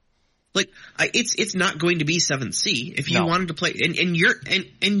 Like, it's not going to be 7th Sea. If you wanted to play, and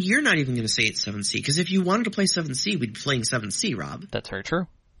you're not even going to say it's 7th Sea, because if you wanted to play 7th Sea, we'd be playing 7th Sea, Rob. That's very true.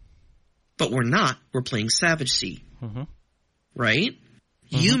 But we're not. We're playing Savage Sea. Right?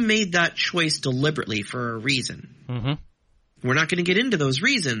 You made that choice deliberately for a reason. We're not going to get into those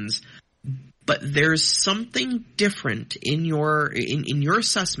reasons, but there's something different in your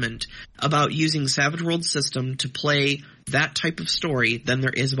assessment about using Savage Worlds system to play that type of story than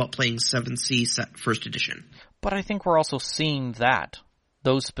there is about playing 7th Sea First Edition. But I think we're also seeing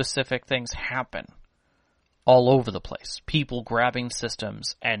those specific things happen all over the place. People grabbing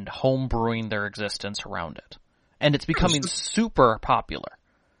systems and homebrewing their existence around it. And it's becoming super popular.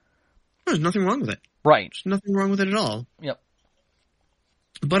 There's nothing wrong with it. Right. There's nothing wrong with it at all. Yep.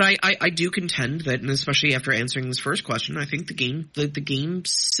 But I do contend that, and especially after answering this first question, I think the game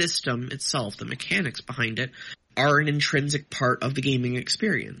system itself, the mechanics behind it, are an intrinsic part of the gaming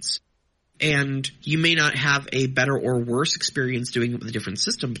experience. And you may not have a better or worse experience doing it with a different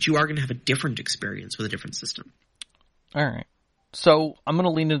system, but you are going to have a different experience with a different system. All right. So I'm going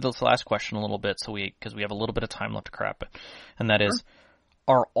to lean into this last question a little bit, because we have a little bit of time left to crap it, and that is,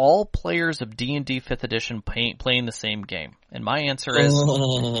 are all players of D&D 5th edition playing the same game? And my answer is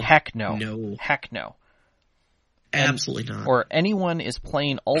heck no. No. Heck no. Absolutely not. Or anyone is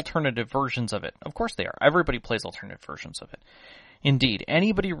playing alternative versions of it. Of course they are. Everybody plays alternative versions of it. Indeed,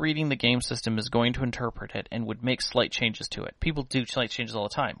 anybody reading the game system is going to interpret it and would make slight changes to it. People do slight changes all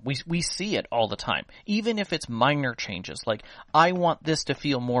the time. We see it all the time. Even if it's minor changes, like, I want this to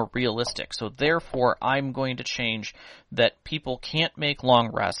feel more realistic, so therefore I'm going to change that people can't make long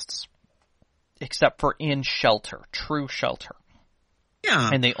rests except for in shelter, true shelter.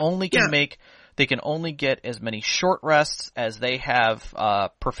 Yeah. And they only can they can only get as many short rests as they have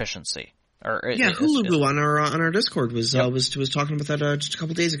proficiency. Hulugu on our Discord was talking about that just a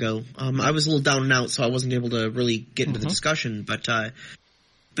couple days ago. I was a little down and out, so I wasn't able to really get into the discussion. But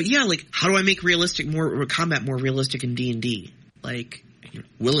yeah, like, how do I make combat more realistic in D&D? Like,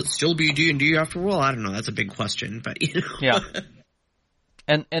 will it still be D&D after all? I don't know. That's a big question, but Yeah.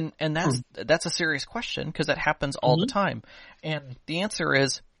 And that's a serious question, because that happens all the time. And the answer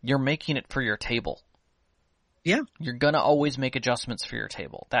is, you're making it for your table. Yeah. You're gonna always make adjustments for your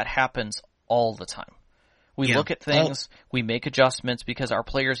table. That happens all the time. We look at things, we make adjustments because our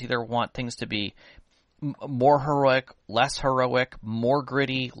players either want things to be more heroic, less heroic, more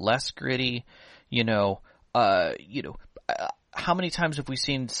gritty, less gritty. How many times have we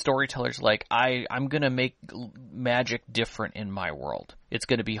seen storytellers like, I'm gonna make magic different in my world. It's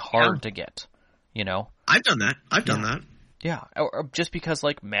gonna be hard to get, I've done that. I've done that. Yeah, or just because,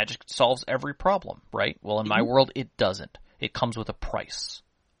 like, magic solves every problem, right? Well, in my world, it doesn't. It comes with a price,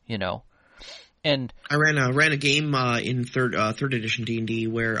 And I ran a game in third edition D&D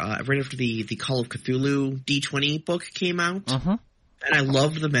where right after the Call of Cthulhu D20 book came out, and I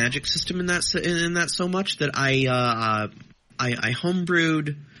loved the magic system in that so much that I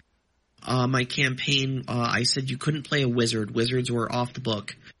homebrewed my campaign. I said you couldn't play a wizard. Wizards were off the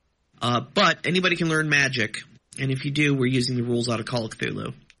book, but anybody can learn magic. And if you do, we're using the rules out of Call of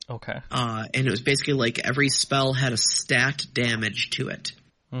Cthulhu. Okay. And it was basically like every spell had a stat damage to it.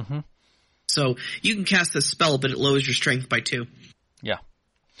 Mm-hmm. So you can cast this spell, but it lowers your strength by 2. Yeah.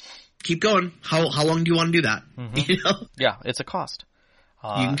 Keep going. How long do you want to do that? Mm-hmm. Yeah, it's a cost.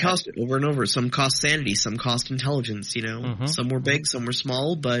 You can cost it over and over. Some cost sanity, some cost intelligence, Some were big, some were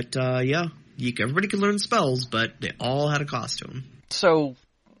small, but everybody could learn spells, but they all had a cost to them. So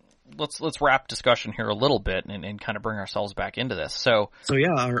let's wrap discussion here a little bit and kind of bring ourselves back into this. So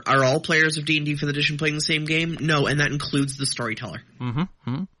yeah, are all players of D&D 5th edition playing the same game? No, and that includes the storyteller.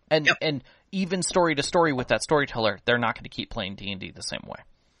 Mm-hmm. And even story to story with that storyteller, they're not going to keep playing D&D the same way.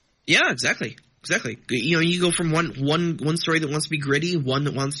 Yeah, exactly. You go from one story that wants to be gritty, one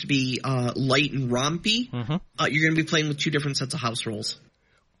that wants to be light and rompy. You're going to be playing with 2 different sets of house rules.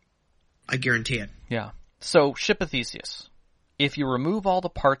 I guarantee it. Yeah. So, Ship of Theseus. If you remove all the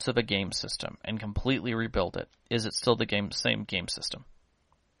parts of a game system and completely rebuild it, is it still the same game system?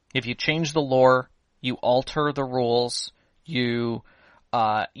 If you change the lore, you alter the rules, you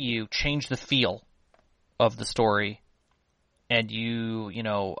change the feel of the story, and you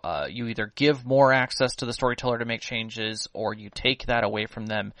either give more access to the storyteller to make changes, or you take that away from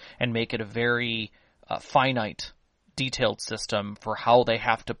them and make it a very finite, detailed system for how they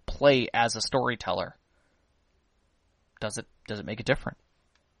have to play as a storyteller. Does it make it different?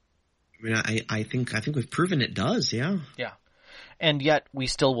 I mean, I think we've proven it does. Yeah. Yeah, and yet we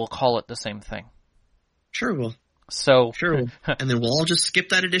still will call it the same thing. Sure will. So sure will. And then we'll all just skip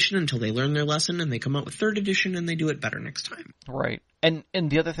that edition until they learn their lesson and they come out with 3rd edition and they do it better next time. Right. And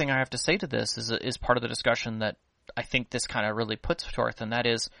the other thing I have to say to this is part of the discussion that I think this kind of really puts forth, and that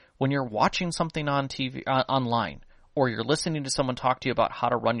is when you're watching something on TV online, or you're listening to someone talk to you about how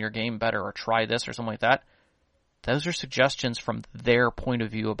to run your game better or try this or something like that. Those are suggestions from their point of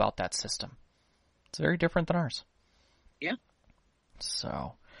view about that system. It's very different than ours. Yeah.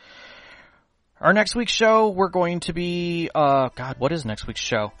 So, our next week's show, we're going to be, what is next week's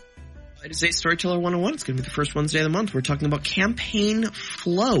show? I'd say Storyteller 101. It's going to be the first Wednesday of the month. We're talking about campaign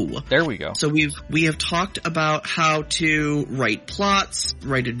flow. There we go. So we have talked about how to write plots,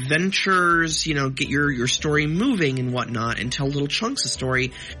 write adventures, get your story moving and whatnot, and tell little chunks of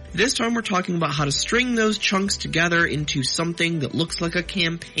story. This time we're talking about how to string those chunks together into something that looks like a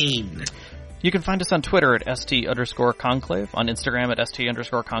campaign. You can find us on Twitter at @ST_Conclave, on Instagram at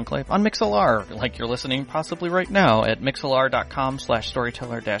 @ST_Conclave, on Mixlr, like you're listening possibly right now, at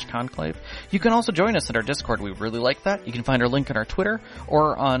mixlr.com/storyteller-conclave. You can also join us at our Discord. We really like that. You can find our link on our Twitter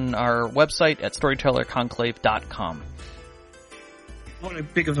or on our website at storytellerconclave.com. I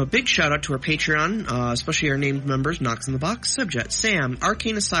want to give a big shout out to our Patreon, especially our named members, Knox in the Box, Subjet, Sam,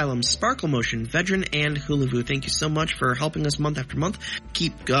 Arcane Asylum, Sparkle Motion, Vedran, and Hulavu. Thank you so much for helping us month after month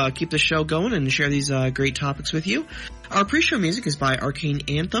keep the show going and share these great topics with you. Our pre-show music is by Arcane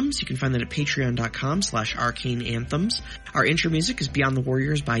Anthems. You can find that at patreon.com/arcaneanthems. Our intro music is Beyond the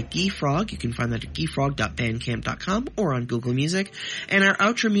Warriors by Geefrog. You can find that at geefrog.bandcamp.com or on Google Music. And our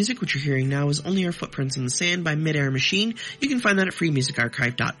outro music, which you're hearing now, is Only Our Footprints in the Sand by Midair Machine. You can find that at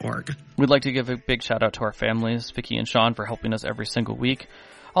freemusicarchive.org. We'd like to give a big shout out to our families, Vicky and Sean, for helping us every single week.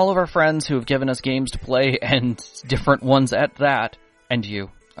 All of our friends who have given us games to play, and different ones at that. And you,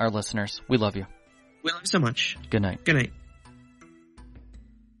 our listeners. We love you. We love you so much. Good night. Good night.